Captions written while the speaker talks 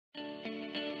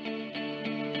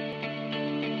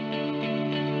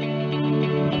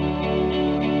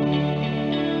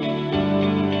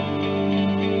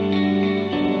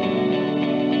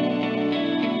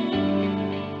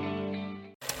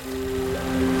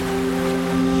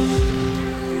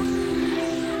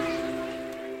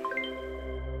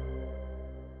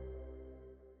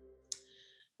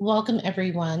Welcome,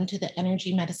 everyone, to the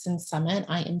Energy Medicine Summit.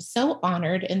 I am so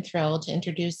honored and thrilled to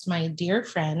introduce my dear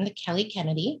friend, Kelly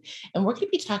Kennedy, and we're going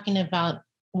to be talking about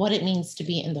what it means to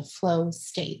be in the flow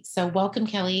state. So, welcome,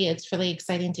 Kelly. It's really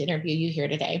exciting to interview you here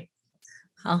today.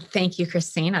 Oh, thank you,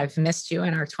 Christine. I've missed you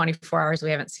in our 24 hours we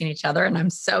haven't seen each other, and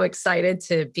I'm so excited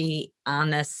to be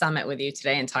on this summit with you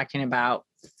today and talking about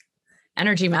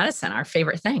energy medicine, our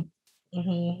favorite thing.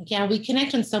 Yeah, we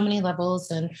connect on so many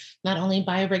levels, and not only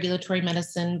bioregulatory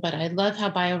medicine, but I love how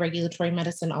bioregulatory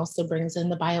medicine also brings in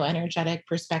the bioenergetic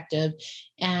perspective.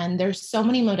 And there's so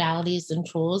many modalities and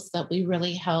tools that we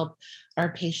really help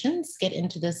our patients get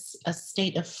into this a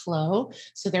state of flow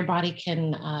so their body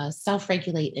can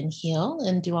self-regulate and heal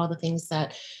and do all the things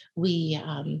that we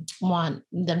want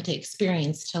them to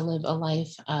experience to live a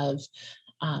life of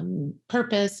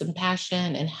purpose and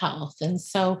passion and health. And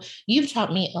so you've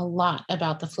taught me a lot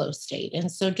about the flow state.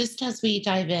 And so just as we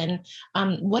dive in,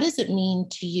 what does it mean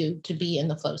to you to be in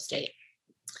the flow state?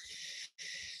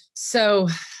 So,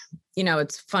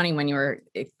 it's funny when you were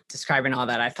describing all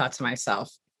that, I thought to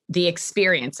myself, the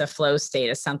experience of flow state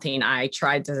is something I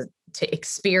tried to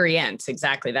experience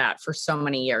exactly that for so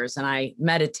many years. And I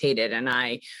meditated and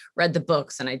I read the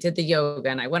books and I did the yoga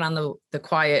and I went on the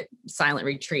quiet, silent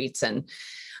retreats. And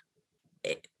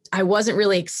I wasn't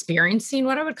really experiencing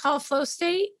what I would call a flow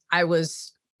state. I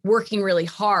was working really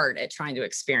hard at trying to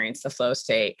experience the flow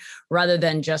state rather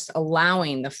than just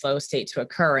allowing the flow state to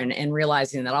occur and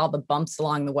realizing that all the bumps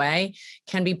along the way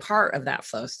can be part of that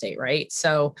flow state, right?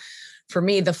 So for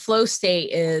me, the flow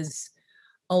state is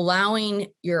allowing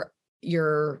your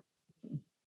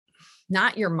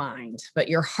not your mind, but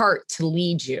your heart to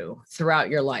lead you throughout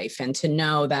your life and to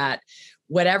know that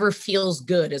whatever feels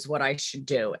good is what I should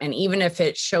do. And even if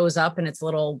it shows up and it's a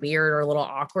little weird or a little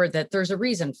awkward, that there's a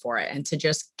reason for it. And to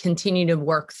just continue to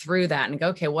work through that and go,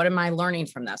 okay, what am I learning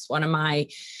from this? What am I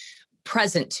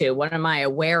present to? What am I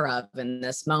aware of in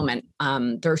this moment?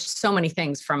 There's so many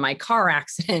things from my car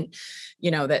accident,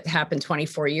 that happened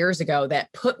 24 years ago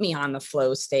that put me on the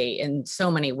flow state in so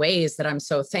many ways that I'm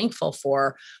so thankful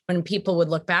for. When people would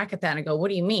look back at that and go, what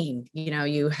do you mean?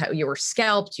 You were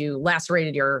scalped, you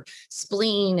lacerated your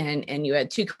spleen and you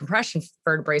had 2 compression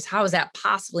vertebrae. How is that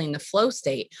possibly in the flow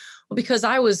state? Well, because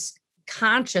I was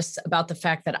conscious about the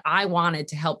fact that I wanted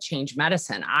to help change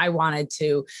medicine. I wanted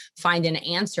to find an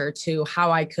answer to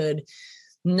how I could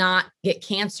not get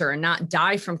cancer and not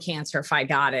die from cancer if I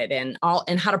got it, and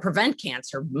how to prevent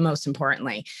cancer, most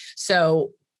importantly. So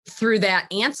through that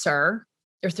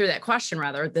question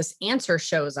rather, this answer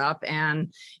shows up,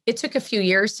 and it took a few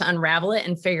years to unravel it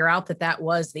and figure out that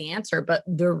was the answer. But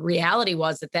the reality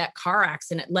was that car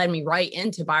accident led me right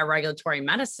into bioregulatory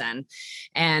medicine.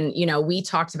 And, we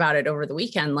talked about it over the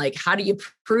weekend, like, how do you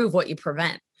prove what you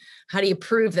prevent? How do you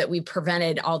prove that we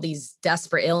prevented all these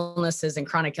desperate illnesses and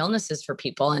chronic illnesses for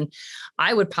people? And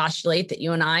I would postulate that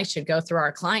you and I should go through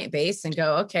our client base and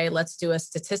go, okay, let's do a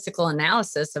statistical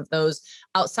analysis of those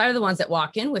outside of the ones that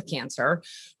walk in with cancer.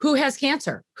 Who has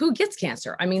cancer? Who gets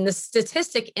cancer? I mean, the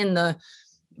statistic in the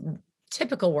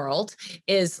typical world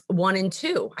is 1 in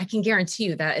 2. I can guarantee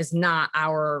you that is not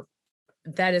our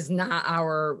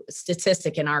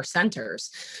statistic in our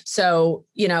centers. So,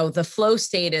 the flow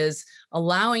state is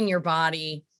allowing your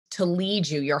body to lead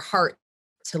you, your heart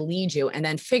to lead you, and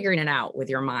then figuring it out with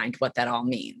your mind, what that all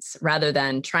means, rather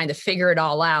than trying to figure it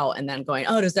all out and then going,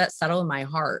 oh, does that settle in my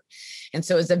heart? And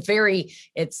so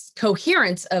it's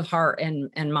coherence of heart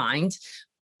and mind,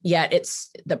 yet it's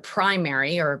the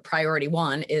primary or priority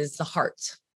one is the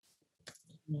heart.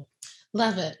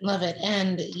 Love it. Love it.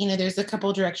 And, there's a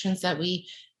couple directions that we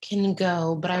can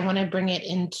go, but I want to bring it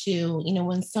into,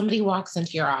 when somebody walks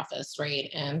into your office, right?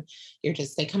 And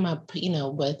they come up,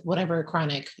 with whatever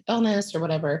chronic illness or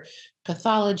whatever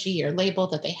pathology or label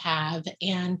that they have.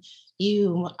 And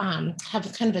you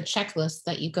have kind of a checklist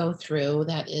that you go through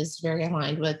that is very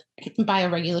aligned with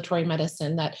bioregulatory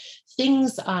medicine, that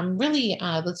things really,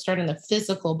 let's start in the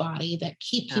physical body that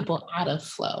keep people out of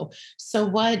flow. So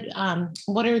what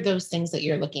are those things that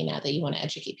you're looking at that you want to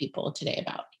educate people today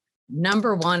about?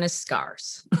 Number 1 is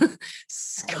scars.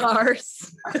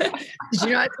 Scars. Did you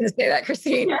know I was going to say that,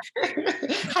 Christine?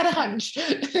 Had a hunch.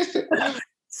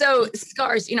 So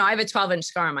scars, I have a 12-inch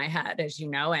scar on my head, as you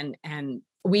know, and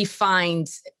we find,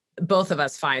 both of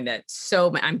us find that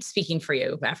I'm speaking for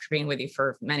you after being with you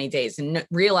for many days and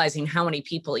realizing how many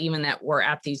people, even that were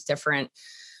at these different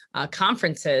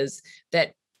conferences,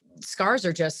 that scars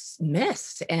are just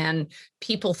missed, and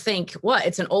people think,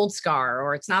 it's an old scar,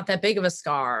 or it's not that big of a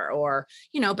scar, or,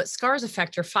 but scars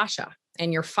affect your fascia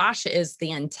and your fascia is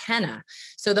the antenna.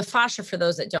 So the fascia, for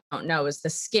those that don't know, is the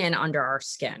skin under our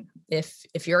skin.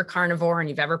 If you're a carnivore and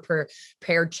you've ever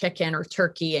prepared chicken or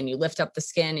turkey and you lift up the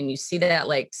skin and you see that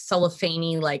like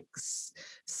cellophane, like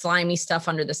slimy stuff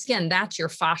under the skin, that's your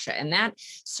fascia. And that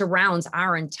surrounds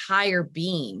our entire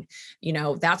being. You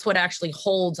know, that's what actually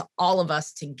holds all of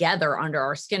us together under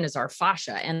our skin is our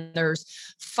fascia. And there's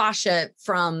fascia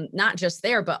from not just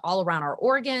there, but all around our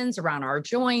organs, around our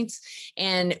joints.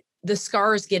 And the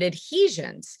scars get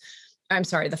adhesions. I'm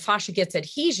sorry, the fascia gets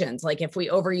adhesions. Like if we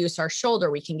overuse our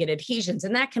shoulder, we can get adhesions,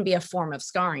 and that can be a form of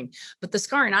scarring. But the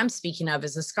scarring I'm speaking of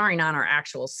is the scarring on our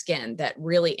actual skin that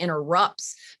really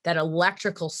interrupts that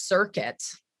electrical circuit,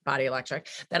 body electric,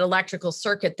 that electrical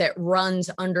circuit that runs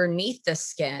underneath the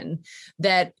skin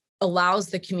that allows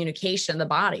the communication of the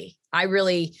body.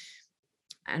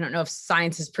 I don't know if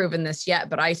science has proven this yet,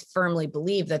 but I firmly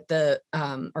believe that that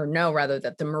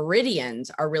the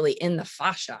meridians are really in the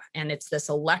fascia, and it's this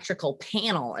electrical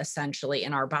panel essentially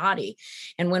in our body.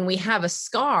 And when we have a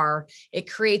scar,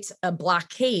 it creates a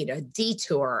blockade, a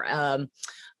detour,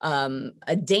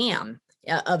 a dam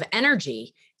of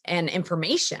energy and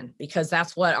information, because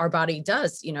that's what our body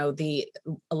does. You know, the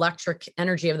electric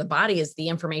energy of the body is the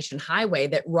information highway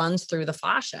that runs through the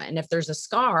fascia. And if there's a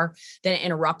scar, then it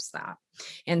interrupts that.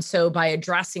 And so by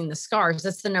addressing the scars,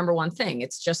 that's the number one thing.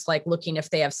 It's just like looking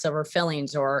if they have silver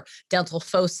fillings or dental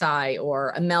foci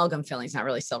or amalgam fillings, not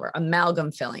really silver,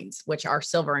 amalgam fillings, which are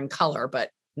silver in color, but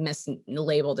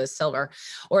mislabeled as silver,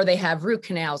 or they have root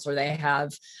canals, or they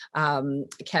have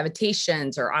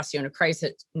cavitations or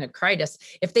osteonecritis.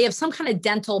 If they have some kind of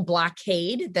dental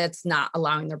blockade that's not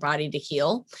allowing their body to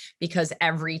heal, because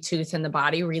every tooth in the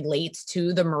body relates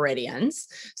to the meridians.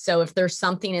 So if there's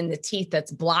something in the teeth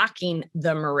that's blocking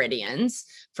the meridians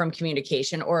from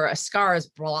communication, or a scar is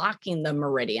blocking the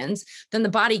meridians, then the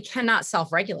body cannot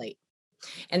self-regulate.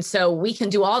 And so we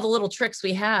can do all the little tricks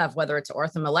we have, whether it's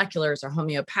orthomoleculars or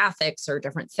homeopathics or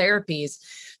different therapies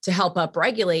to help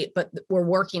upregulate, but we're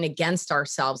working against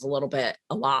ourselves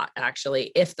a lot,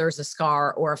 actually, if there's a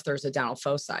scar or if there's a dental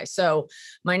foci. So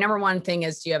my number one thing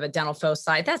is, do you have a dental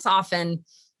foci? That's often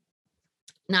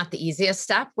not the easiest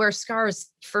step, where scars,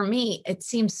 for me, it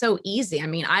seems so easy. I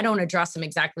mean, I don't address them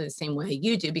exactly the same way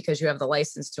you do because you have the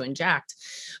license to inject,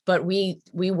 but we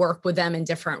work with them in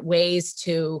different ways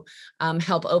to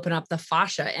help open up the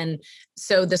fascia. And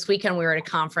so this weekend we were at a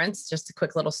conference, just a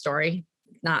quick little story,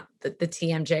 not the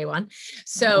TMJ one.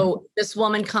 So this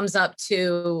woman comes up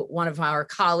to one of our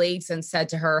colleagues and said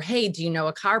to her, "Hey, do you know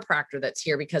a chiropractor that's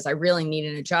here? Because I really need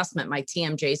an adjustment. My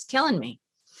TMJ is killing me."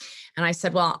 And I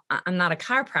said, "Well, I'm not a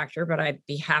chiropractor, but I'd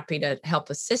be happy to help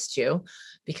assist you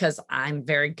because I'm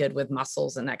very good with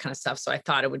muscles and that kind of stuff." So I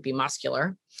thought it would be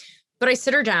muscular. But I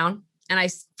sit her down,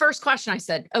 and first question I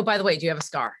said, "Oh, by the way, do you have a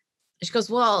scar?" And she goes,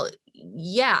 "Well,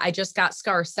 yeah, I just got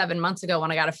scars 7 months ago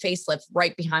when I got a facelift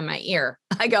right behind my ear."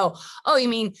 I go, "Oh, you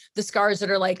mean the scars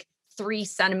that are like 3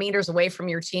 centimeters away from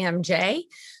your TMJ?"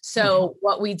 So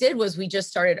what we did was we just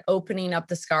started opening up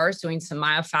the scars, doing some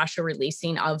myofascial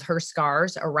releasing of her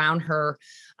scars around her,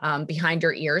 behind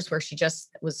her ears, where she just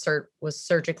was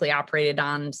surgically operated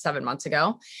on 7 months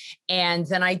ago. And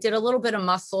then I did a little bit of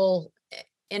muscle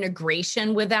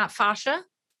integration with that fascia.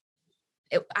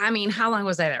 How long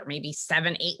was I there? Maybe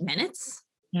 7-8 minutes.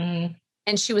 Mm.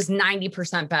 And she was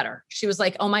 90% better. She was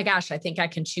like, "Oh my gosh, I think I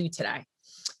can chew today."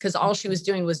 Because all she was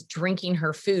doing was drinking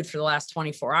her food for the last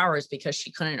 24 hours because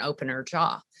she couldn't open her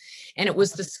jaw. And it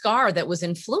was the scar that was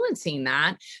influencing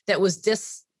that was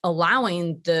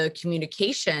disallowing the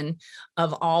communication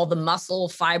of all the muscle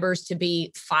fibers to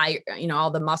be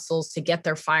all the muscles to get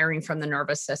their firing from the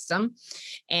nervous system.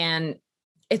 And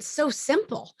it's so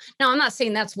simple. Now, I'm not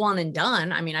saying that's one and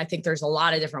done. I mean, I think there's a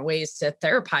lot of different ways to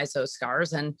therapize those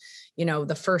scars. And,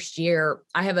 the first year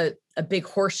I have a big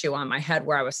horseshoe on my head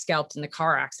where I was scalped in the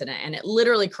car accident, and it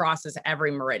literally crosses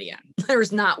every meridian.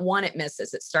 There's not one it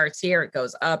misses. It starts here, it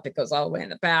goes up, it goes all the way in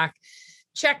the back.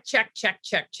 Check, check, check,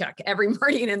 check, check, every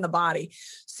meridian in the body.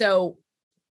 So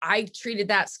I treated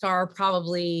that scar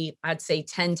probably, I'd say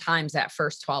 10 times that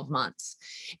first 12 months.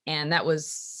 And that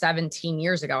was 17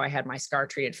 years ago. I had my scar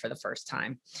treated for the first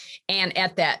time. And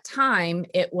at that time,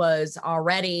 it was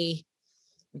already,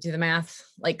 do the math,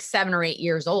 like 7 or 8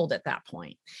 years old at that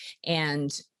point.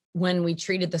 And when we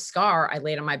treated the scar, I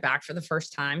laid on my back for the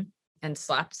first time and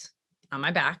slept on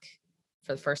my back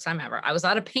for the first time ever. I was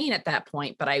out of pain at that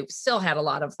point, but I still had a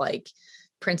lot of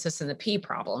Princess and the Pea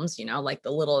problems, like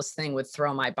the littlest thing would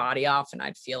throw my body off and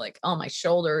I'd feel like, oh, my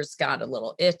shoulder's got a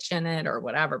little itch in it or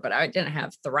whatever, but I didn't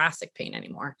have thoracic pain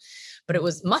anymore. But it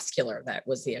was muscular that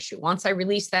was the issue. Once I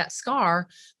released that scar,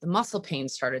 the muscle pain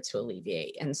started to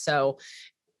alleviate. And so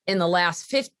in the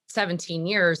last 17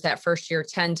 years, that first year,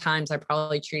 10 times I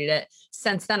probably treated it.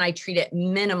 Since then, I treat it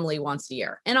minimally once a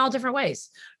year in all different ways,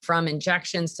 from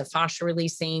injections to fascia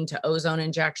releasing, to ozone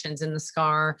injections in the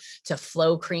scar, to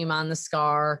flow cream on the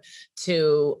scar,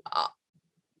 to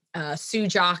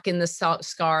Sujok in the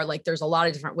scar. Like there's a lot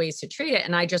of different ways to treat it.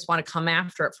 And I just want to come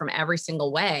after it from every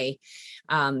single way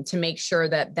to make sure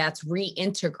that that's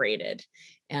reintegrated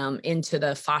into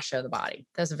the fascia of the body.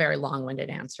 That's a very long-winded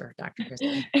answer, Dr.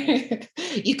 Christine.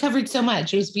 You covered so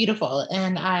much. It was beautiful.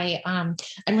 And I'm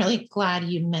really glad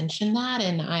you mentioned that.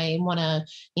 And I want to,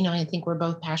 I think we're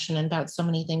both passionate about so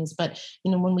many things, but,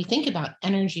 when we think about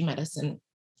energy medicine,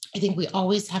 I think we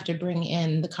always have to bring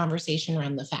in the conversation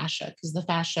around the fascia, because the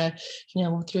fascia,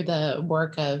 through the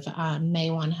work of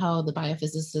Mae-Wan Ho, the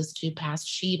biophysicist who passed,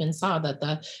 she even saw that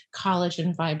the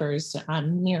collagen fibers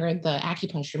mirrored the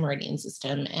acupuncture meridian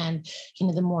system. And,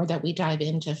 the more that we dive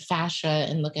into fascia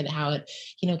and look at how it,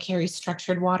 carries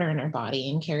structured water in our body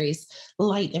and carries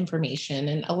light information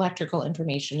and electrical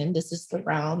information. And this is the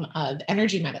realm of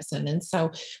energy medicine. And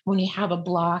so when you have a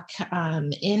block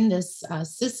in this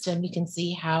system, you can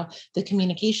see how the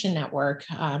communication network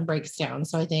breaks down.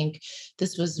 So I think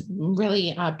this was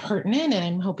really pertinent, and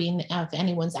I'm hoping if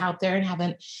anyone's out there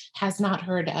and has not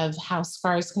heard of how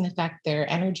scars can affect their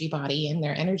energy body and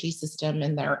their energy system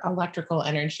and their electrical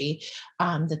energy,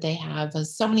 that they have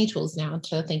so many tools now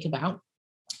to think about.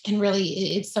 And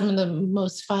really, it's some of the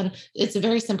most fun. It's a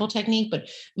very simple technique, but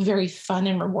very fun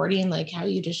and rewarding, like how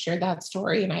you just shared that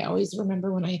story. And I always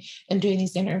remember when I am doing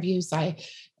these interviews, I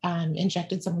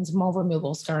injected someone's mole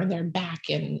removal scar in their back,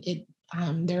 and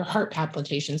their heart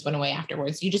palpitations went away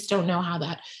afterwards. You just don't know how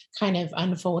that kind of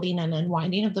unfolding and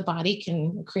unwinding of the body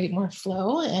can create more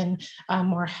flow and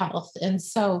more health. And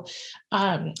so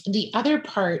the other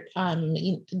part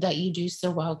that you do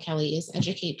so well, Kelly, is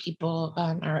educate people,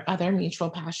 our other mutual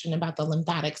passion, about the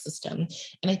lymphatic system.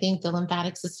 And I think the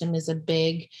lymphatic system is a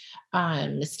big,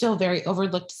 still very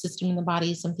overlooked system in the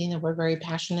body, something that we're very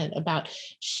passionate about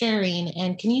sharing.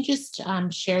 And can you just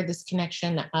share this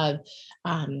connection of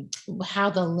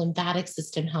how the lymphatic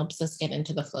system helps us get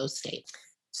into the flow state?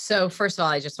 So first of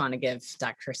all, I just want to give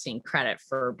Dr. Christine credit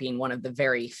for being one of the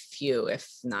very few, if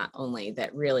not only,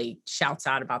 that really shouts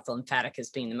out about the lymphatic as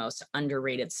being the most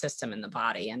underrated system in the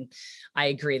body. And I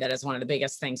agree that is one of the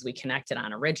biggest things we connected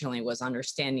on originally, was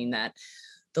understanding that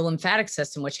the lymphatic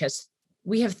system,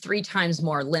 we have 3 times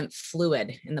more lymph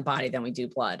fluid in the body than we do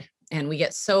blood. And we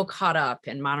get so caught up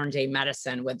in modern day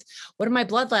medicine with, what do my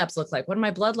blood labs look like? What do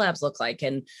my blood labs look like?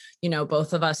 And,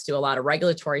 both of us do a lot of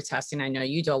regulatory testing. I know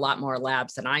you do a lot more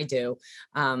labs than I do.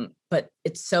 But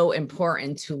it's so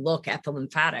important to look at the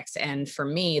lymphatics. And for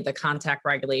me, the contact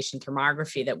regulation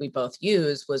thermography that we both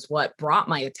use was what brought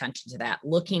my attention to that,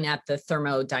 looking at the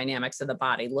thermodynamics of the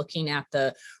body, looking at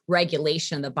the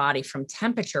regulation of the body from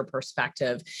temperature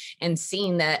perspective, and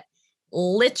seeing that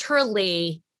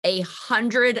literally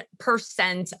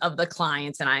 100% of the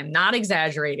clients, and I'm not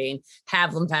exaggerating,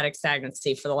 have lymphatic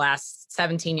stagnancy for the last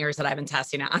 17 years that I've been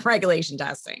testing it on regulation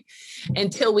testing,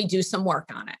 until we do some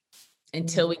work on it.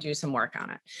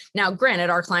 Now, granted,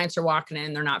 our clients are walking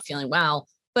in, they're not feeling well,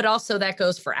 but also that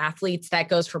goes for athletes, that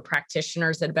goes for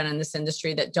practitioners that have been in this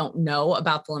industry that don't know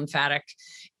about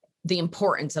the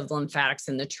importance of the lymphatics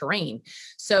in the terrain.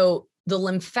 So the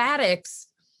lymphatics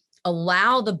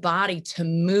allow the body to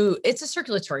move. It's a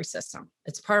circulatory system.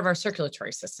 It's part of our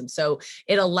circulatory system. So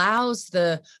it allows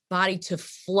the body to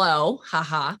flow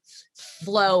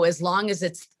as long as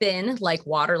it's thin, like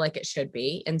water, like it should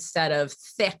be, instead of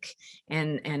thick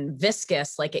and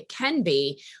viscous like it can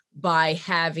be, by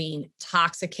having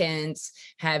toxicants,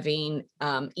 having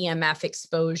EMF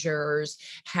exposures,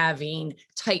 having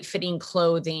tight fitting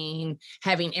clothing,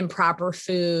 having improper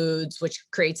foods, which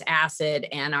creates acid.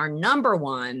 And our number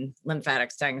one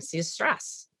lymphatic stagnancy is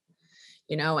stress,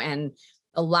 and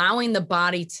allowing the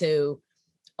body to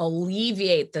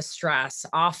alleviate the stress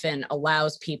often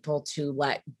allows people to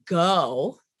let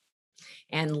go,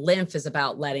 and lymph is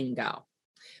about letting go.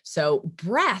 So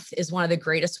breath is one of the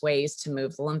greatest ways to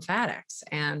move the lymphatics.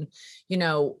 And,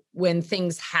 when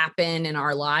things happen in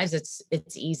our lives,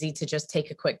 it's easy to just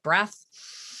take a quick breath.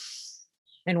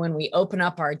 And when we open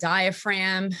up our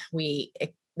diaphragm,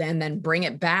 and then bring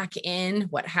it back in,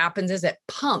 what happens is it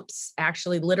pumps,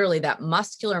 actually, literally that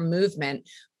muscular movement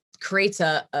creates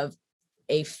a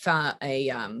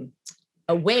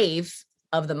wave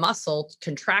of the muscle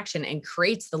contraction and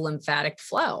creates the lymphatic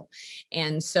flow.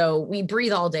 And so we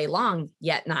breathe all day long,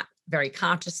 yet not very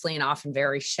consciously and often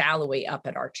very shallowly up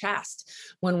at our chest.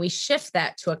 When we shift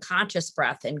that to a conscious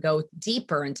breath and go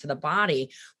deeper into the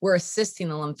body, we're assisting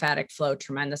the lymphatic flow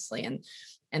tremendously.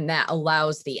 And that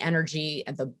allows the energy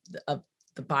of the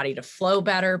body to flow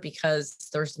better because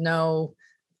there's no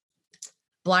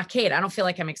blockade. I don't feel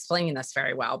like I'm explaining this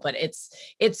very well, but it's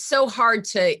so hard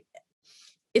to,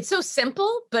 it's so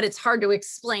simple, but it's hard to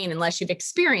explain unless you've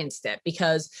experienced it,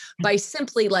 because by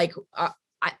simply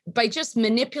by just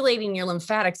manipulating your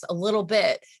lymphatics a little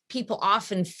bit, people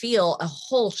often feel a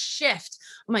whole shift.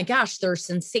 Oh my gosh, there's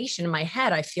sensation in my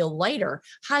head. I feel lighter.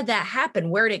 How'd that happen?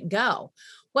 Where'd it go?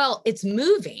 Well, it's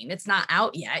moving. It's not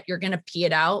out yet. You're going to pee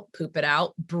it out, poop it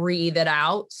out, breathe it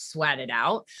out, sweat it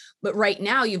out. But right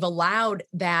now you've allowed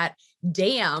that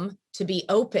dam to be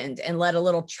opened and let a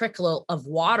little trickle of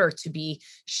water to be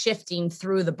shifting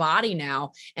through the body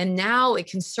now. And now it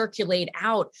can circulate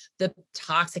out the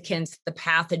toxicants, the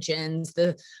pathogens,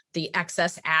 the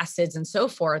excess acids and so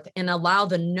forth, and allow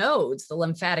the nodes, the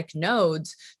lymphatic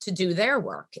nodes, to do their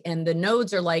work. And the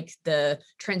nodes are like the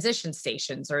transition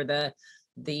stations or the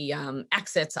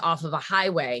exits off of a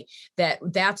highway.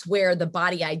 That's where the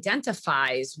body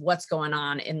identifies what's going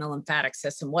on in the lymphatic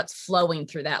system, what's flowing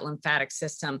through that lymphatic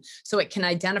system. So it can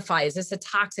identify, is this a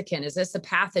toxicant? Is this a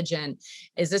pathogen?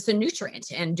 Is this a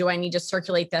nutrient? And do I need to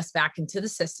circulate this back into the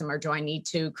system, or do I need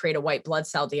to create a white blood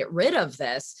cell to get rid of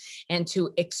this and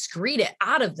to excrete it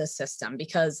out of the system?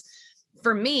 Because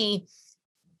for me,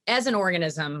 as an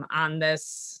organism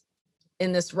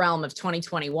in this realm of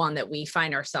 2021 that we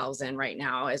find ourselves in right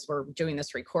now, as we're doing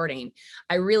this recording,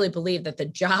 I really believe that the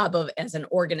job of as an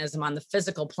organism on the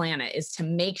physical planet is to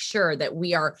make sure that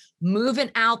we are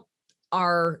moving out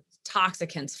our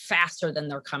toxicants faster than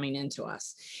they're coming into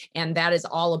us. And that is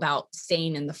all about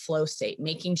staying in the flow state,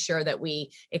 making sure that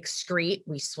we excrete,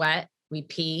 we sweat, we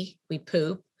pee, we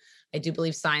poop. I do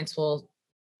believe science will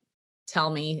tell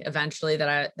me eventually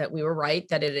that we were right,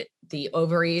 that the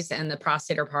ovaries and the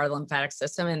prostate are part of the lymphatic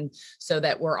system. And so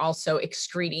that we're also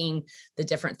excreting the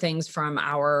different things from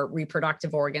our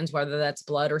reproductive organs, whether that's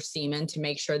blood or semen, to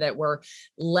make sure that we're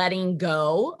letting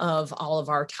go of all of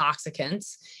our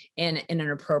toxicants in an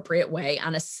appropriate way,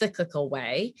 on a cyclical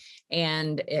way.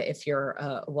 And if you're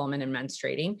a woman and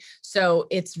menstruating, so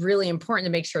it's really important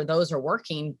to make sure those are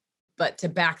working. But to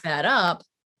back that up,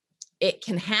 it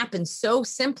can happen so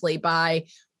simply by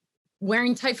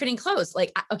wearing tight fitting clothes.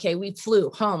 Like, okay, we flew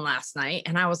home last night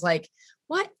and I was like,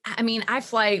 what? I mean, I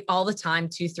fly all the time,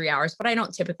 2-3 hours, but I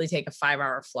don't typically take a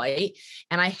 5-hour flight.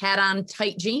 And I had on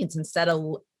tight jeans instead of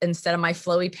my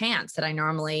flowy pants that I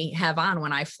normally have on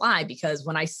when I fly, because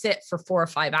when I sit for 4 or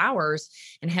 5 hours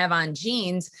and have on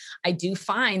jeans, I do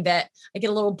find that I get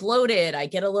a little bloated. I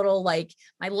get a little, like,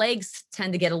 my legs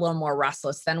tend to get a little more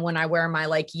restless than when I wear my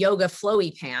like yoga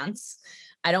flowy pants.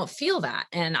 I don't feel that.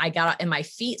 And my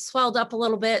feet swelled up a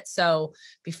little bit. So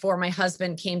before my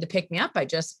husband came to pick me up, I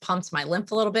just pumped my lymph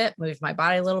a little bit, moved my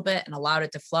body a little bit, and allowed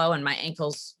it to flow. And my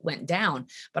ankles went down.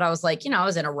 But I was like, I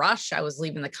was in a rush. I was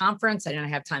leaving the conference. I didn't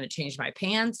have time to change my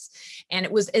pants. And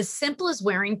it was as simple as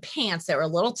wearing pants that were a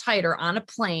little tighter on a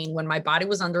plane when my body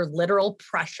was under literal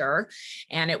pressure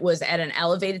and it was at an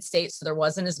elevated state. So there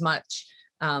wasn't as much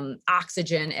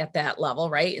oxygen at that level.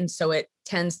 Right. And so it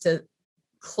tends to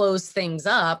close things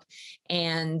up.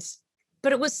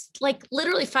 But it was like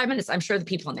literally 5 minutes. I'm sure the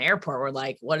people in the airport were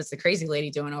like, what is the crazy lady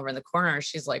doing over in the corner?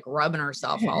 She's like rubbing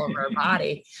herself all over her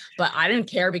body. But I didn't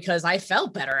care because I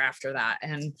felt better after that.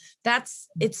 And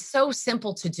it's so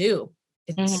simple to do.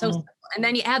 It's so simple. And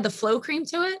then you add the flow cream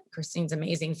to it. Christine's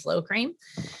amazing flow cream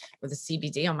with a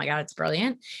CBD. Oh my God, it's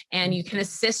brilliant. And you can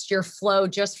assist your flow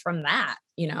just from that,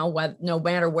 no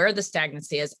matter where the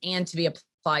stagnancy is, and to be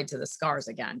applied to the scars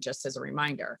again, just as a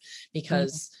reminder,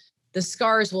 because the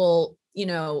scars will,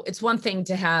 it's one thing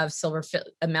to have silver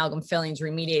amalgam fillings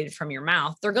remediated from your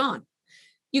mouth. They're gone.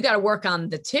 You got to work on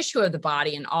the tissue of the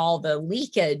body and all the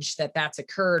leakage that's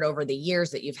occurred over the years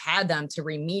that you've had them to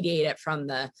remediate it from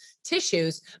the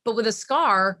tissues. But with a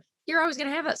scar, you're always going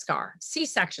to have that scar.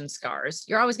 C-section scars,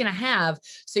 you're always going to have.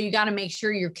 So you got to make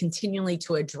sure you're continually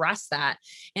to address that.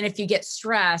 And if you get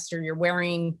stressed or you're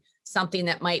wearing something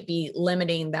that might be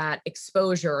limiting that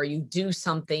exposure, or you do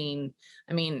something,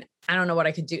 I don't know what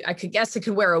I could do. I could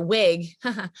wear a wig.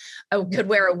 I could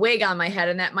wear a wig on my head,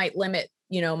 and that might limit,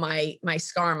 my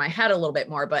scar on my head a little bit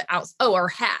more. But or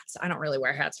hats. I don't really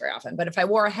wear hats very often, but if I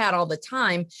wore a hat all the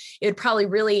time, it would probably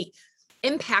really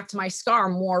impact my scar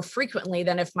more frequently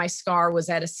than if my scar was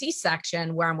at a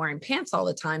C-section where I'm wearing pants all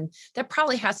the time. That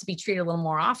probably has to be treated a little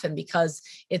more often, because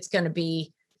it's going to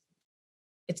be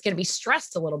it's going to be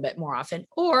stressed a little bit more often.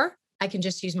 Or I can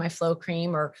just use my flow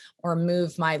cream or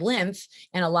move my lymph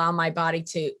and allow my body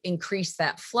to increase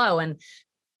that flow. And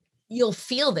you'll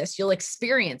feel this, you'll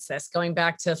experience this. Going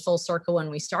back to full circle when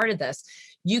we started this,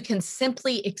 you can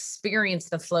simply experience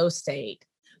the flow state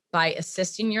by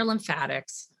assisting your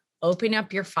lymphatics, opening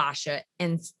up your fascia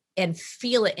and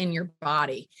feel it in your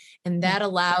body. And that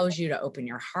allows you to open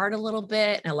your heart a little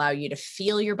bit and allow you to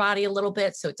feel your body a little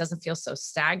bit so it doesn't feel so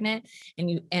stagnant.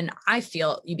 And I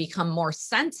feel you become more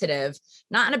sensitive,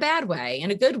 not in a bad way,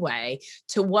 in a good way,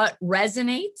 to what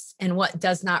resonates and what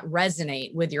does not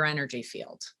resonate with your energy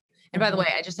field. And by the way,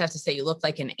 I just have to say, you look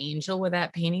like an angel with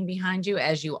that painting behind you,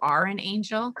 as you are an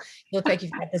angel. You look like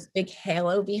you've got this big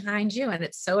halo behind you, and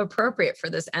it's so appropriate for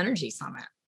this energy summit.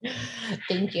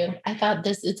 Thank you. I thought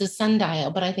it's a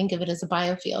sundial, but I think of it as a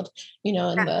biofield, in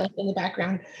the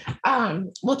background.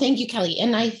 Well, thank you, Kelly.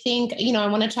 And I think, I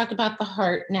want to talk about the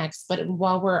heart next, but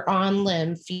while we're on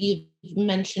lymph, you've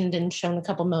mentioned and shown a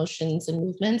couple motions and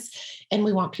movements, and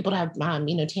we want people to have,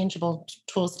 tangible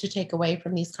tools to take away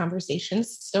from these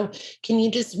conversations. So can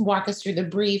you just walk us through the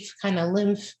brief kind of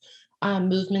lymph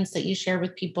movements that you share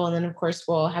with people? And then of course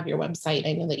we'll have your website.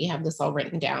 I know that you have this all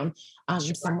written down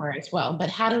somewhere as well, but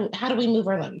how do we move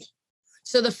our lymph?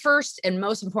 So the first and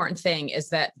most important thing is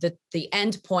that the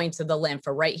end points of the lymph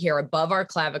are right here above our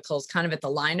clavicles, kind of at the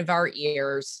line of our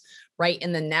ears, right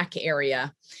in the neck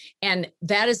area. And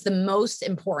that is the most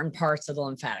important parts of the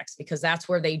lymphatics because that's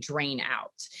where they drain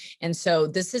out. And so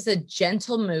this is a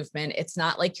gentle movement. It's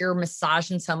not like you're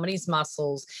massaging somebody's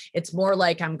muscles. It's more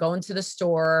like I'm going to the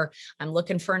store. I'm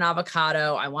looking for an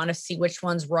avocado. I want to see which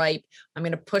one's ripe. I'm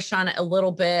going to push on it a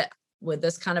little bit with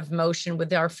this kind of motion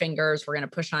with our fingers. We're going to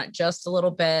push on it just a little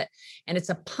bit. And it's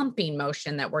a pumping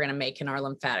motion that we're going to make in our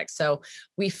lymphatics. So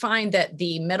we find that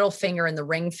the middle finger and the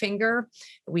ring finger,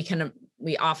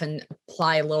 we often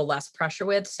apply a little less pressure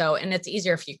with. So, and it's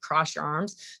easier if you cross your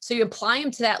arms. So you apply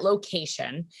them to that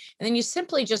location and then you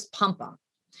simply just pump them.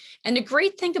 And the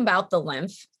great thing about the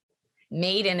lymph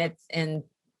made in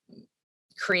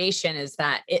creation is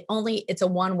that it's a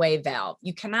one-way valve.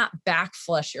 You cannot back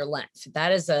flush your lymph.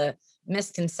 That is a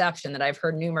misconception that I've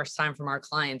heard numerous times from our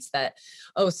clients that,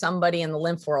 somebody in the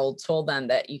lymph world told them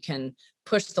that you can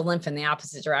push the lymph in the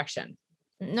opposite direction.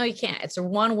 No, you can't. It's a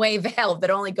one-way valve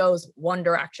that only goes one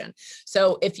direction.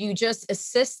 So if you just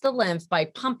assist the lymph by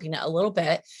pumping it a little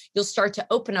bit, you'll start to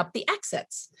open up the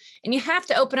exits. And you have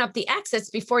to open up the exits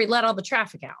before you let all the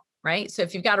traffic out. Right? So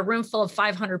if you've got a room full of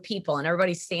 500 people and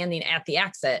everybody's standing at the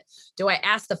exit, do I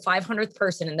ask the 500th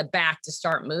person in the back to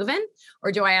start moving?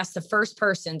 Or do I ask the first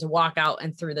person to walk out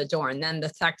and through the door? And then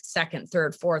the second,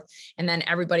 third, fourth, and then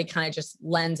everybody kind of just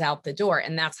lends out the door.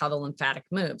 And that's how the lymphatic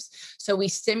moves. So we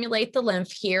stimulate the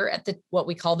lymph here at what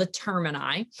we call the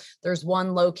termini. There's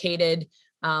one located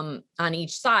on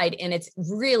each side. And it's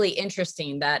really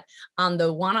interesting that on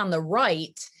the one on the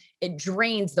right, it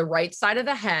drains the right side of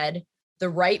the head, the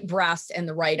right breast, and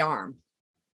the right arm.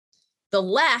 The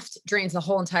left drains the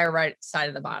whole entire right side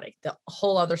of the body, the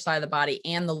whole other side of the body,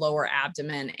 and the lower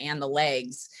abdomen and the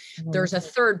legs. Mm-hmm. There's a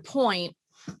third point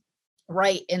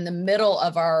right in the middle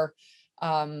of our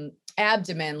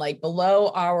abdomen, like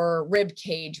below our rib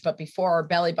cage, but before our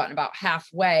belly button, about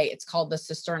halfway. It's called the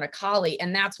cisterna colli.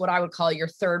 And that's what I would call your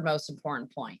third most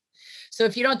important point. So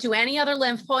if you don't do any other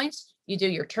lymph points, you do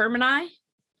your termini,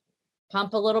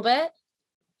 pump a little bit,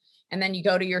 and then you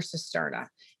go to your cisterna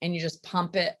and you just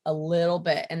pump it a little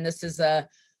bit. And this is again,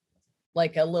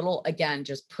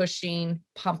 just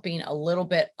pumping a little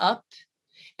bit up.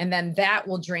 And then that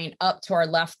will drain up to our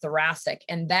left thoracic.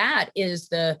 And that is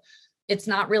it's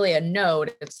not really a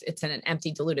node. It's an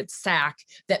empty diluted sac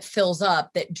that fills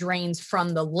up, that drains from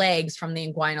the legs, from the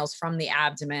inguinals, from the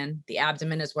abdomen. The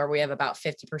abdomen is where we have about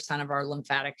 50% of our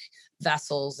lymphatic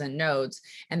vessels and nodes.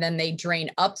 And then they drain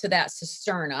up to that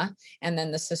cisterna, and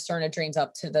then the cisterna drains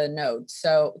up to the node.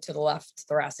 So to the left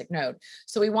thoracic node.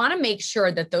 So we want to make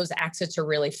sure that those exits are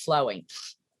really flowing.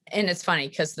 And it's funny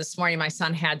because this morning my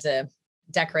son had to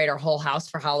decorate our whole house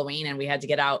for Halloween, and we had to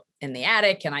get out in the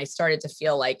attic, and I started to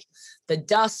feel like the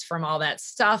dust from all that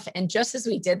stuff. And just as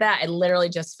we did that, I literally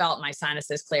just felt my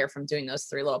sinuses clear from doing those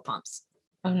 3 little pumps.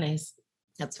 Oh, nice.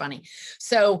 That's funny.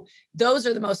 So those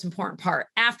are the most important part.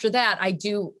 After that, I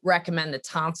do recommend the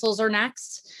tonsils are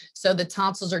next. So the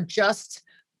tonsils are just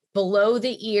below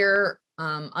the ear,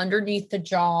 underneath the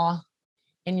jaw,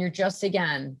 and you're just,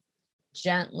 again,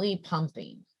 gently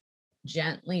pumping.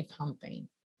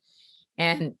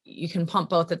 And you can pump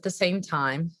both at the same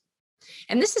time.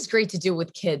 And this is great to do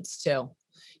with kids too.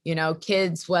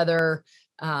 Kids, whether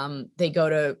they go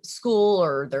to school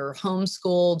or they're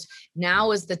homeschooled.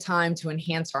 Now is the time to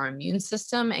enhance our immune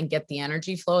system and get the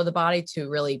energy flow of the body to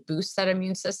really boost that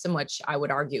immune system, which I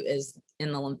would argue is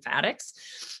in the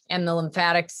lymphatics. And the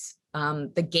lymphatics,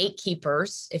 the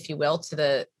gatekeepers, if you will, to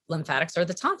the lymphatics are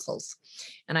the tonsils.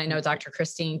 And I know Dr.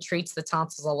 Christine treats the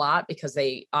tonsils a lot because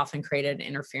they often create an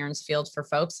interference field for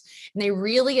folks. And they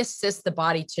really assist the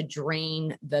body to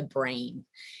drain the brain.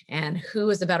 And who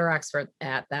is a better expert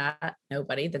at that?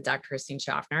 Nobody, the Dr. Christine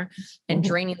Schaffner. And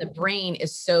draining the brain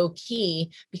is so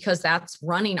key because that's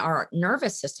running our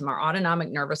nervous system, our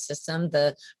autonomic nervous system,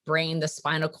 the brain, the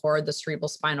spinal cord, the cerebral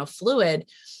spinal fluid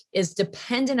is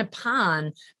dependent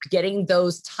upon getting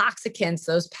those toxicants,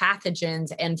 those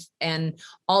pathogens, and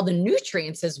all the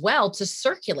nutrients as well to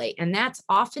circulate. And that's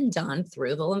often done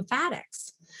through the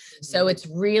lymphatics. So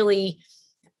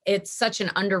it's such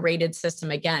an underrated system.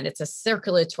 Again, it's a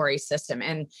circulatory system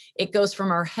and it goes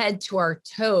from our head to our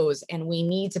toes. And we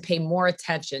need to pay more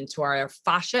attention to our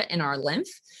fascia and our lymph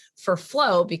for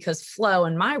flow, because flow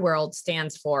in my world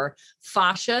stands for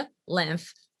fascia,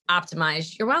 lymph,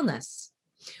 optimize your wellness.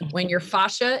 When your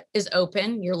fascia is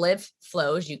open, your lymph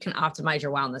flows, you can optimize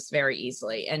your wellness very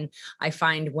easily. And I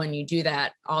find when you do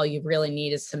that, all you really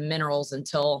need is some minerals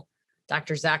until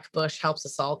Dr. Zach Bush helps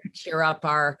us all cure up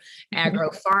our agro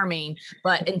farming.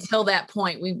 But until that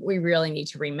point, we really need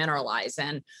to remineralize.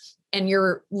 And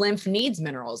your lymph needs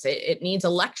minerals. It needs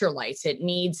electrolytes. It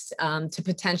needs to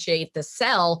potentiate the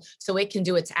cell so it can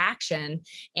do its action.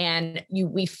 And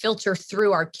we filter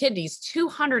through our kidneys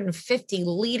 250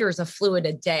 liters of fluid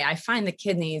a day. I find the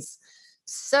kidneys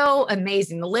so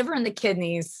amazing. The liver and the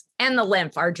kidneys and the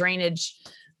lymph are drainage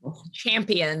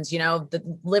champions. You know, the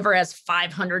liver has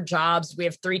 500 jobs. We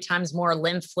have 3 times more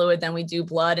lymph fluid than we do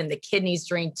blood, and the kidneys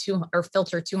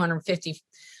filter 250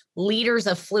 liters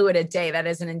of fluid a day. That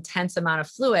is an intense amount of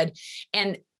fluid.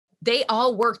 And they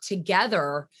all work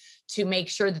together to make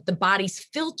sure that the body's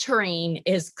filtering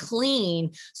is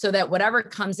clean so that whatever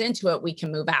comes into it, we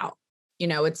can move out. You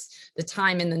know, it's the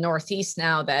time in the Northeast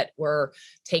now that we're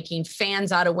taking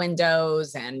fans out of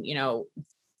windows and,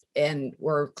 and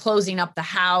we're closing up the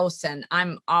house. And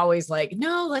I'm always like,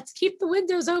 no, let's keep the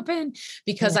windows open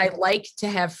because I like to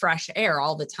have fresh air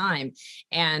all the time.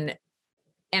 And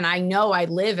I know I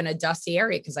live in a dusty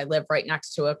area because I live right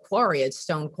next to a quarry, a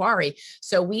stone quarry.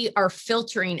 So we are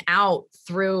filtering out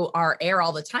through our air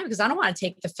all the time because I don't want to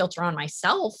take the filter on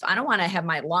myself. I don't want to have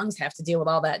my lungs have to deal with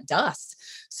all that dust.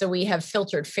 So we have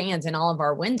filtered fans in all of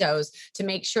our windows to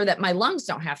make sure that my lungs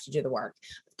don't have to do the work.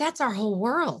 But that's our whole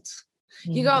world.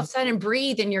 You go outside and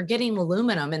breathe and you're getting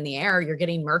aluminum in the air. You're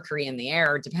getting mercury in the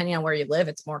air. Depending on where you live,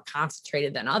 it's more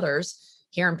concentrated than others.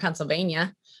 Here in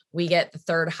Pennsylvania, we get the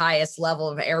 3rd highest level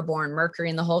of airborne mercury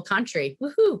in the whole country.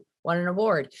 Woohoo, won an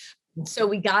award. So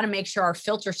we got to make sure our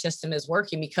filter system is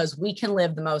working because we can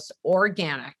live the most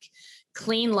organic,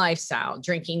 clean lifestyle,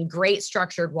 drinking great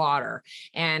structured water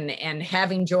and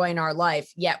having joy in our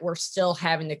life, yet we're still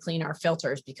having to clean our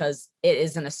filters because it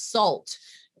is an assault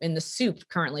in the soup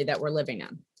currently that we're living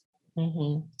in.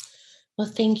 Mm-hmm. Well,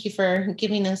 thank you for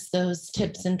giving us those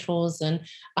tips and tools. And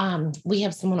we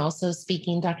have someone also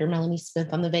speaking, Dr. Melanie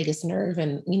Smith, on the vagus nerve.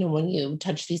 And, when you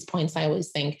touch these points, I always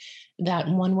think that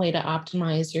one way to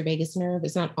optimize your vagus nerve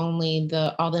is not only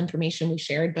all the information we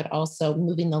shared, but also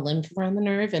moving the lymph around the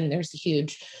nerve. And there's a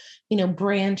huge,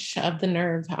 branch of the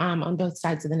nerve on both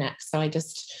sides of the neck. So I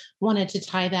just wanted to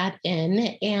tie that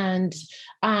in. And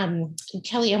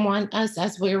Kelly, I want us,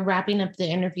 as we're wrapping up the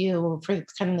interview for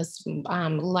kind of this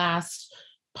last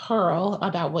pearl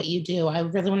about what you do, I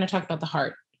really want to talk about the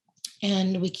heart.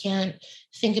 And we can't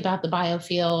think about the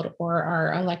biofield or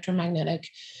our electromagnetic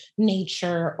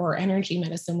nature or energy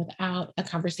medicine without a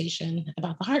conversation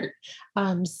about the heart.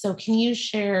 So can you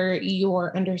share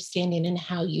your understanding and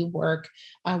how you work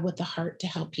with the heart to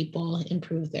help people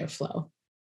improve their flow?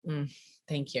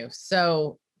 Thank you.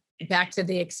 So back to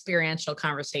the experiential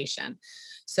conversation.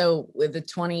 So with the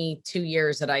 22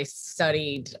 years that I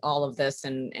studied all of this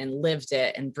and lived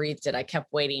it and breathed it, I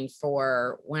kept waiting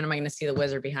for, when am I going to see the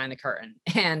wizard behind the curtain?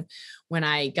 And when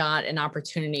I got an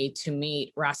opportunity to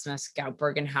meet Rasmus Gaut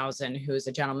Bergenhausen, who is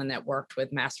a gentleman that worked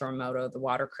with Masaru Emoto, the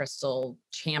water crystal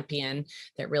champion,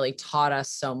 that really taught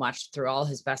us so much through all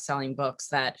his best-selling books,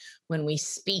 that when we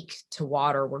speak to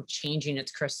water, we're changing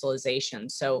its crystallization.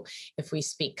 So if we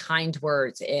speak kind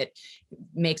words, it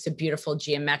makes a beautiful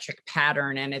geometric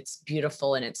pattern and it's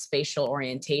beautiful in its spatial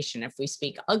orientation. If we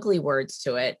speak ugly words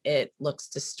to it, it looks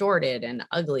distorted and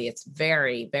ugly. It's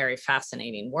very, very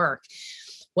fascinating work.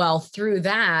 Well, through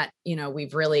that,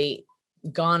 we've really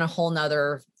gone a whole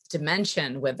nother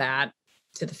dimension with that.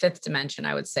 to the fifth dimension,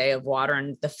 I would say, of water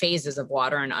and the phases of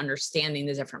water and understanding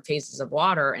the different phases of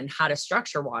water and how to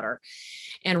structure water.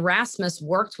 And Rasmus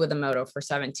worked with Emoto for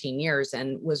 17 years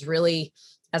and was really,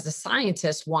 as a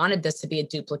scientist, wanted this to be a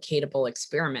duplicatable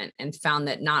experiment and found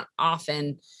that not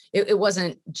often, it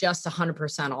wasn't just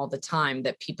 100% all the time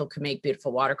that people could make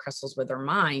beautiful water crystals with their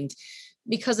mind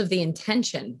because of the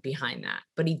intention behind that.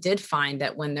 But he did find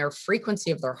that when their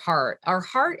frequency of their heart, our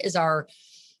heart is our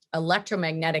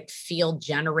electromagnetic field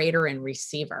generator and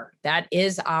receiver. That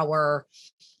is our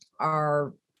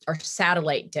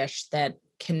satellite dish that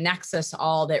connects us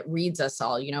all, that reads us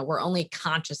all. You know, we're only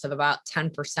conscious of about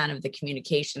 10% of the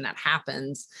communication that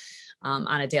happens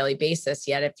on a daily basis.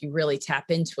 Yet if you really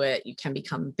tap into it, you can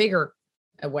become bigger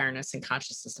awareness and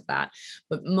consciousness of that.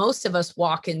 But most of us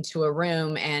walk into a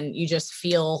room and you just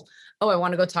feel, oh, I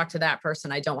want to go talk to that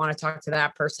person. I don't want to talk to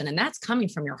that person. And that's coming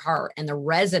from your heart and the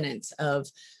resonance of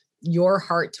your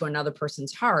heart to another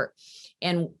person's heart.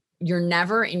 And you're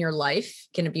never in your life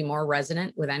going to be more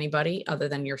resonant with anybody other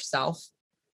than yourself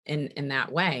in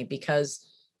that way, because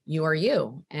you are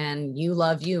you and you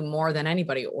love you more than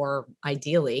anybody. Or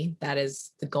ideally, that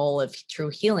is the goal of true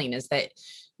healing, is that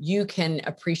you can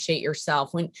appreciate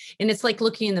yourself and it's like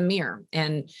looking in the mirror.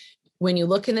 And when you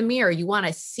look in the mirror, you want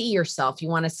to see yourself, you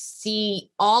want to see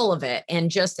all of it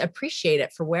and just appreciate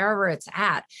it for wherever it's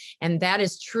at. And that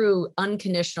is true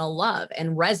unconditional love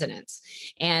and resonance.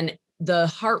 And the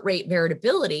heart rate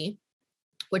variability,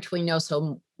 which we know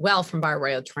so well from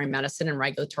bioregulatory medicine and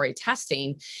regulatory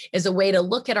testing, is a way to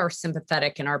look at our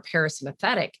sympathetic and our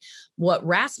parasympathetic. What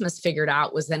Rasmus figured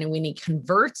out was then when he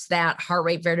converts that heart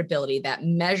rate variability, that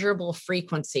measurable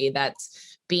frequency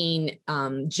that's being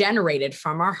generated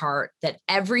from our heart, that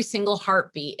every single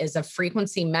heartbeat is a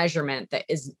frequency measurement that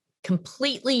is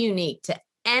completely unique to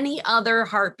any other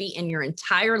heartbeat in your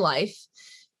entire life.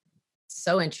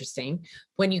 So interesting.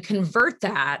 When you convert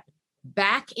that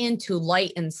back into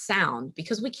light and sound,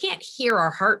 because we can't hear our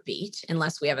heartbeat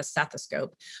unless we have a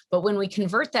stethoscope. But when we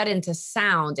convert that into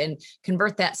sound and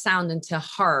convert that sound into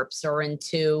harps or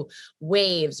into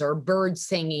waves or birds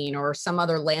singing or some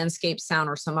other landscape sound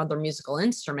or some other musical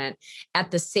instrument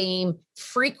at the same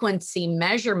frequency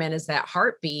measurement as that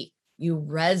heartbeat, you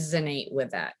resonate with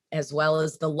that as well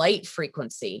as the light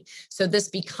frequency. So this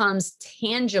becomes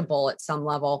tangible at some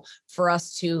level for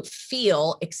us to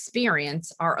feel,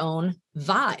 experience our own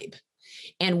vibe.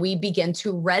 And we begin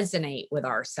to resonate with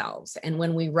ourselves. And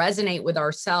when we resonate with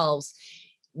ourselves,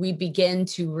 we begin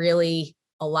to really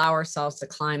allow ourselves to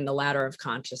climb the ladder of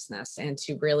consciousness and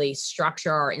to really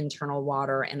structure our internal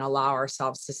water and allow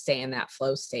ourselves to stay in that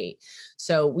flow state.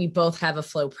 So we both have a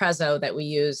Flow Prezzo that we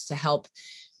use to help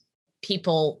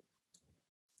people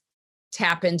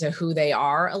tap into who they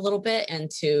are a little bit and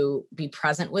to be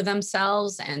present with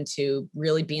themselves and to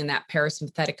really be in that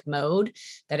parasympathetic mode,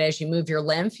 that as you move your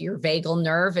lymph, your vagal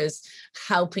nerve is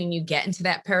helping you get into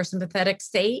that parasympathetic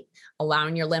state,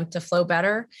 allowing your lymph to flow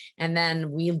better. And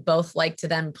then we both like to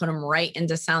then put them right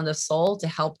into Sound of Soul to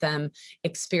help them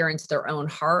experience their own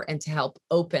heart and to help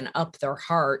open up their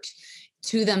heart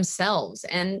to themselves.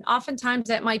 And oftentimes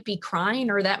that might be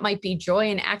crying or that might be joy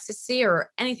and ecstasy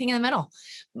or anything in the middle,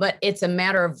 but it's a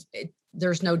matter of,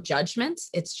 there's no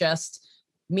judgments. It's just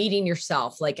meeting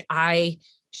yourself. Like I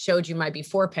showed you my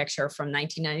before picture from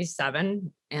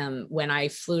 1997 when I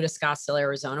flew to Scottsdale,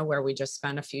 Arizona, where we just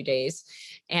spent a few days.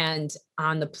 And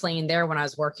on the plane there, when I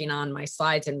was working on my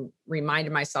slides and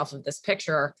reminded myself of this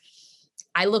picture,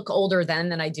 I look older then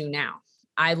than I do now.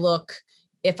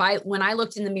 When I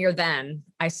looked in the mirror then,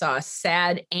 I saw a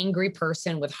sad, angry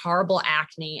person with horrible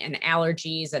acne and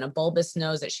allergies and a bulbous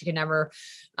nose that she could never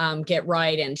get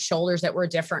right and shoulders that were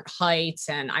different heights.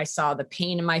 And I saw the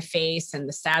pain in my face and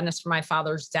the sadness for my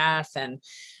father's death. And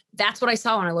that's what I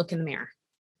saw when I look in the mirror.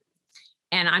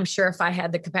 And I'm sure if I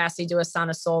had the capacity to do a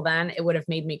Sound of Soul then, it would have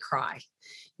made me cry.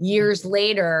 Years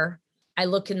later, I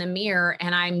look in the mirror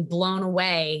and I'm blown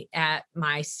away at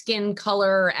my skin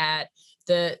color, at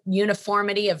the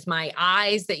uniformity of my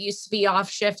eyes that used to be off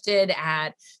shifted,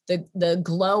 at the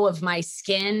glow of my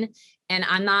skin. And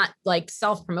I'm not like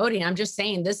self-promoting. I'm just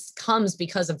saying this comes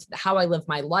because of how I live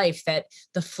my life, that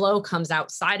the flow comes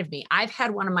outside of me. I've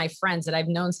had one of my friends that I've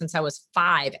known since I was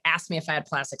 5 ask me if I had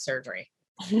plastic surgery.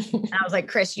 And I was like,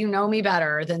 Chris, you know me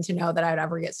better than to know that I would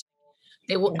ever get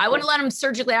I wouldn't let them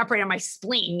surgically operate on my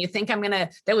spleen. You think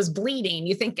that was bleeding.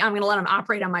 You think I'm going to let them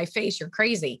operate on my face. You're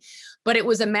crazy. But it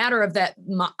was a matter of that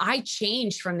I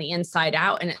changed from the inside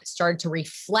out and it started to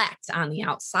reflect on the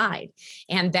outside.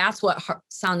 And that's what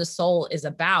Sound of Soul is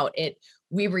about.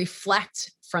 We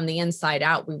reflect from the inside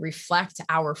out. We reflect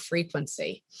our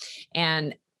frequency.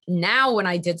 And now when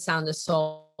I did Sound of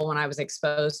Soul, when I was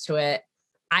exposed to it.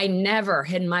 I never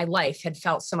in my life had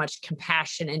felt so much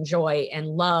compassion and joy and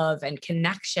love and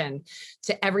connection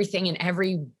to everything and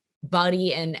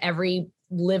everybody and every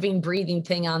living, breathing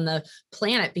thing on the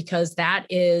planet, because that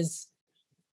is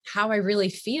how I really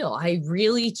feel. I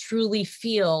really, truly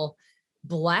feel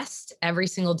blessed every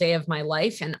single day of my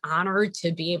life and honored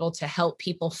to be able to help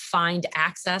people find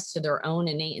access to their own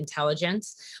innate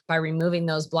intelligence by removing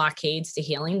those blockades to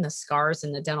healing the scars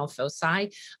and the dental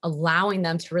foci, allowing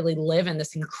them to really live in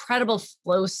this incredible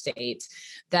flow state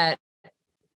that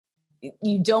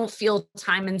you don't feel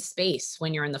time and space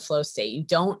when you're in the flow state. You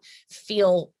don't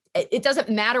feel, it doesn't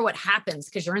matter what happens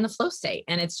because you're in the flow state,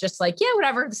 and it's just like, yeah,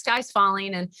 whatever, the sky's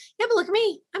falling, and yeah, but look at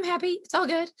me, I'm happy, it's all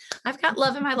good. I've got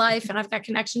love in my life and I've got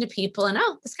connection to people, and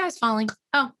oh, the sky's falling.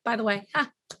 Oh, by the way,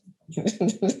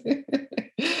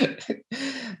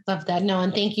 Love that. No,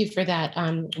 and thank you for that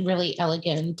really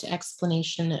elegant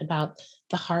explanation about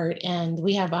the heart. And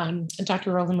we have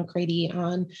Dr. Roland McCready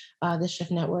on the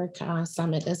Shift Network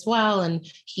Summit as well. And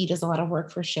he does a lot of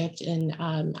work for Shift. And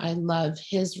I love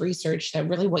his research that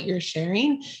really what you're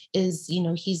sharing is,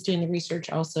 he's doing the research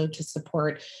also to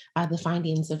support the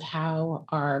findings of how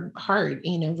our heart,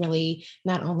 really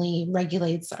not only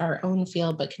regulates our own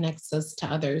field, but connects us to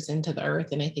others and to the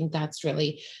earth. And I think that's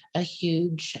really a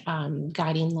huge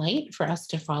guiding light for us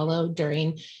to follow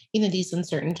during, these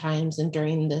uncertain times and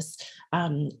during this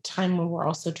time when we're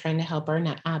also trying to help our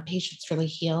patients really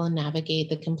heal and navigate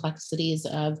the complexities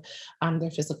of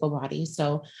their physical body.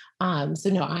 So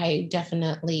no, I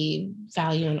definitely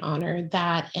value and honor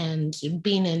that. And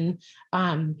being in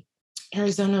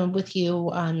Arizona with you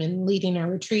and leading our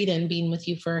retreat and being with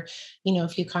you for, a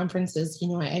few conferences,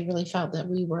 I really felt that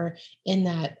we were in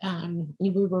that, we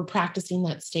were practicing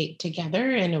that state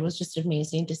together. And it was just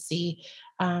amazing to see,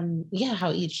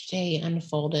 how each day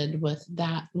unfolded with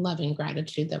that love and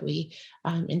gratitude that we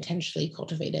intentionally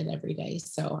cultivated every day.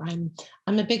 So I'm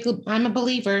a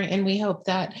believer, and we hope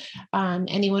that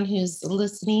anyone who's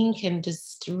listening can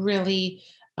just really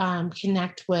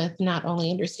connect with not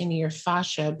only understanding your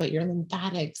fascia, but your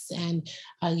lymphatics and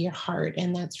your heart.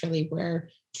 And that's really where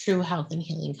true health and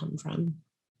healing come from.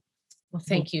 Well,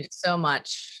 thank you so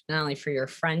much, not only for your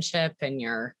friendship and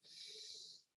your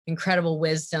incredible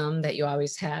wisdom that you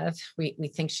always have. We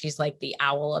think she's like the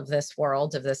owl of this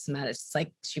world, of this medicine. It's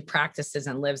like she practices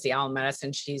and lives the owl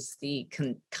medicine. She's the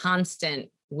constant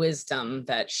wisdom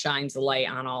that shines a light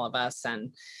on all of us.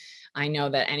 And I know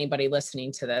that anybody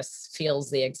listening to this feels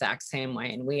the exact same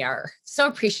way. And we are so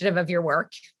appreciative of your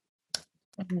work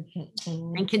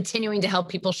and continuing to help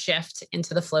people shift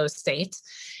into the flow state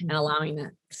and allowing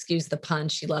that, excuse the pun,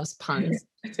 she loves puns.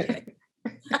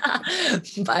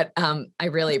 But I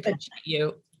really appreciate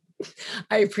you.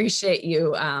 I appreciate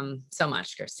you so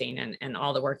much, Christine, and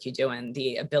all the work you do and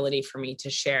the ability for me to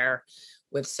share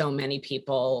with so many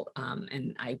people.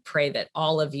 And I pray that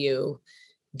all of you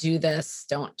do this.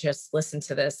 Don't just listen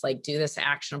to this, like do this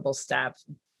actionable step,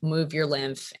 move your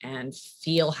lymph and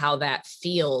feel how that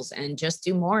feels, and just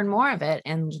do more and more of it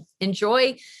and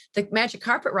enjoy the magic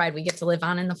carpet ride we get to live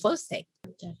on in the flow state.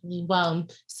 Definitely. Well,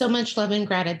 so much love and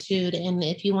gratitude. And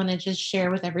if you want to just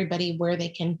share with everybody where they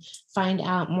can find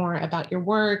out more about your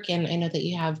work, and I know that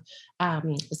you have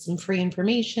some free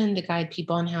information to guide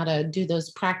people on how to do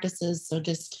those practices. So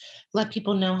just let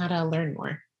people know how to learn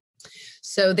more.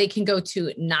 So they can go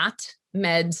to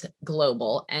NotMeds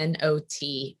Global,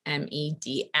 NOTMEDS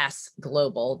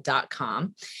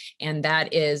global.com. And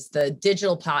that is the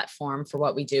digital platform for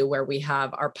what we do, where we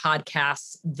have our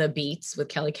podcast, The Beats with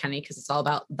Kelly Kenny, because it's all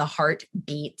about the heart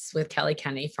beats with Kelly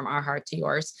Kenny, from our heart to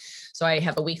yours. So I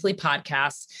have a weekly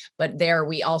podcast, but there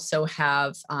we also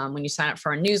have, when you sign up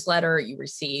for our newsletter, you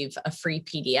receive a free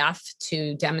PDF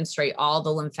to demonstrate all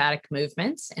the lymphatic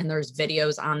movements. And there's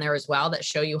videos on there as well that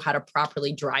show you how to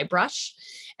properly dry brush,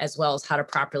 as well as how to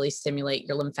properly stimulate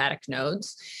your lymphatic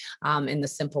nodes in the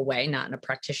simple way, not in a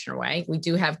practitioner way. We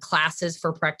do have classes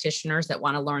for practitioners that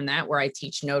want to learn that, where I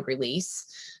teach node release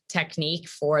technique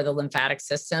for the lymphatic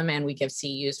system, and we give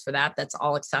CEUs for that. That's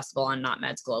all accessible on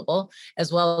NotMeds Global,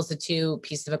 as well as the two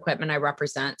pieces of equipment I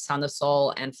represent, Sound of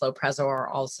Soul and FlowPresso, are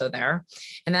also there.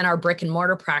 And then our brick and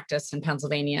mortar practice in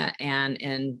Pennsylvania and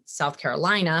in South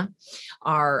Carolina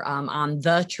are on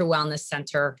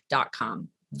thetruewellnesscenter.com.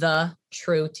 The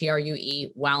True,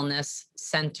 TRUE Wellness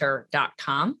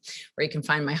Center.com, where you can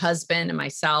find my husband and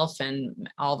myself and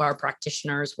all of our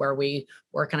practitioners, where we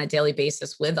work on a daily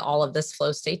basis with all of this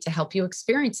flow state to help you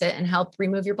experience it and help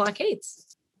remove your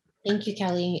blockades. Thank you,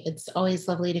 Kelly. It's always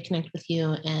lovely to connect with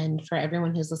you. And for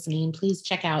everyone who's listening, please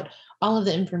check out all of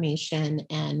the information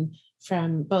and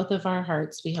from both of our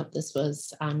hearts, we hope this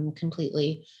was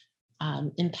completely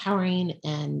empowering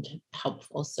and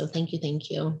helpful. So thank you. Thank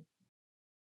you.